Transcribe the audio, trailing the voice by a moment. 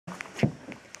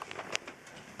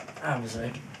I'm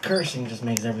sorry. Cursing just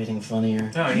makes everything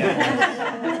funnier. Oh,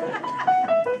 yeah.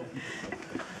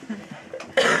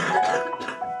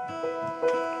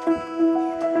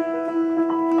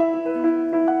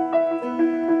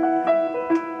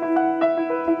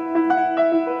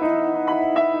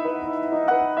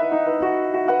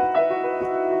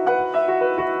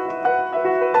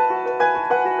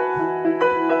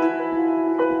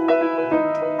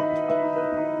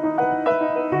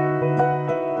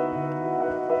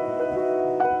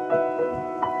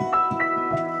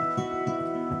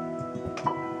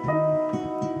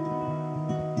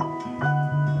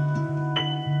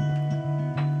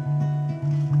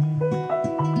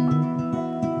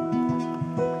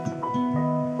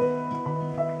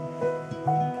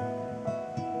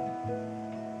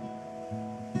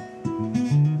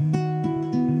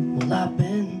 Well, I've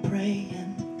been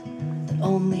praying that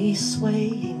only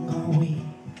swaying are we.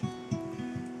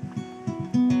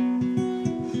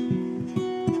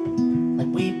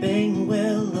 Like weeping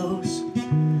willows,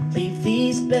 leave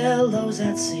these billows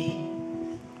at sea.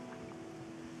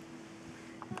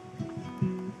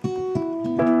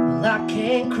 Well, I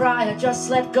can't cry, I just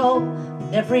let go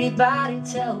when everybody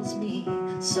tells me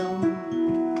so.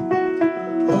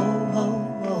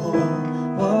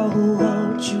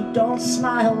 You don't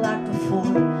smile like before,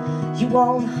 you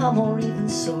won't hum or even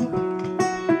soar.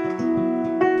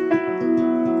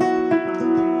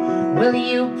 Well,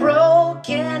 you've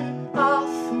broken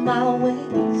off my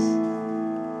wings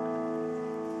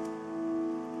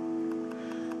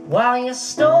while you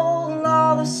stole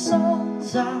all the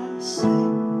songs I sing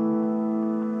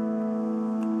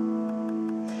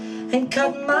and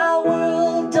cut my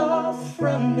world off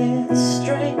from its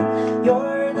string.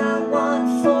 You're not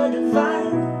one for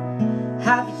divine.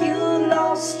 Have you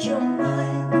lost your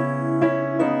mind?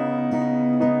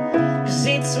 'Cause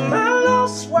it's my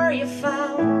loss where you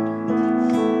found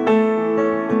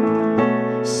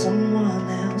someone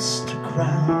else to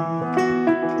crown.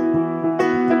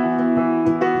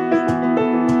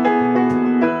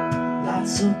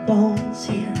 Lots of bones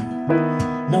here,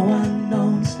 no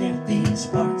unknowns near these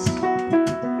parts.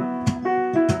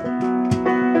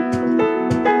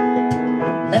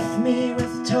 Left me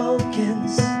with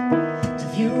tokens to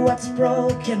view what's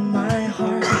broken my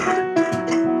heart.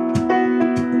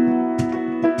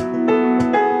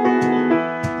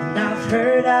 And I've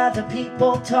heard other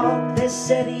people talk, they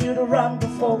said you'd run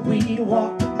before we'd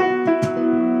walk.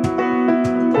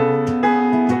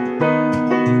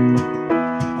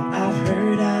 And I've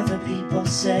heard other people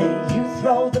say you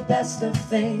throw the best of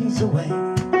things away.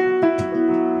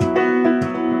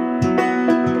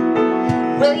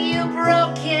 Well, you've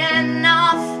broken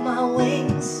off my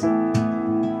wings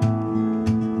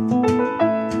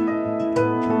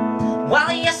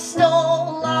while you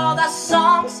stole all the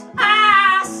songs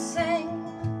I sing,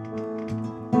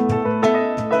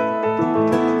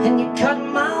 and you cut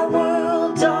my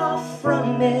world off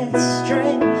from its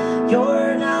string.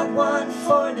 You're not one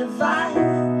for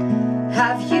divine.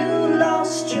 Have you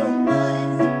lost your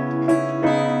mind?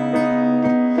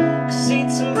 'Cause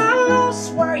it's my loss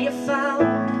where you found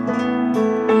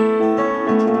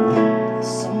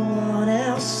someone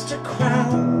else to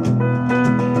crown.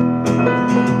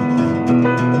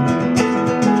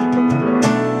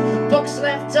 The book's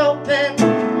left open,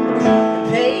 the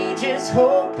pages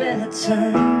hoping to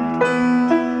turn.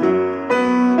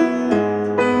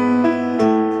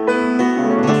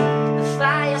 The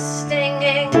fire's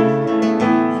stinging,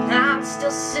 and I'm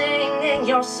still singing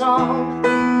your song.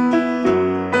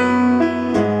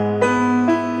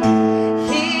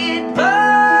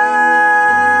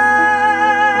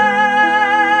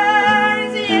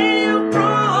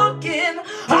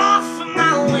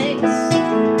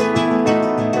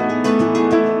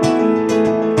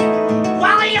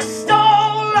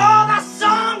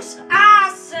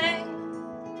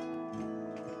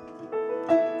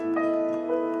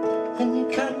 And you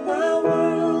cut my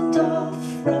world off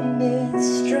from its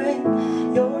string.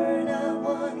 You're not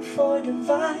one for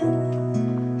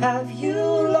divine. Have you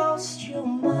lost your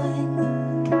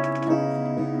mind?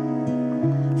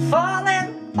 Falling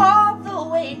all the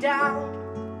way down,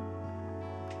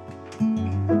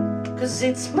 'cause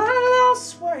it's my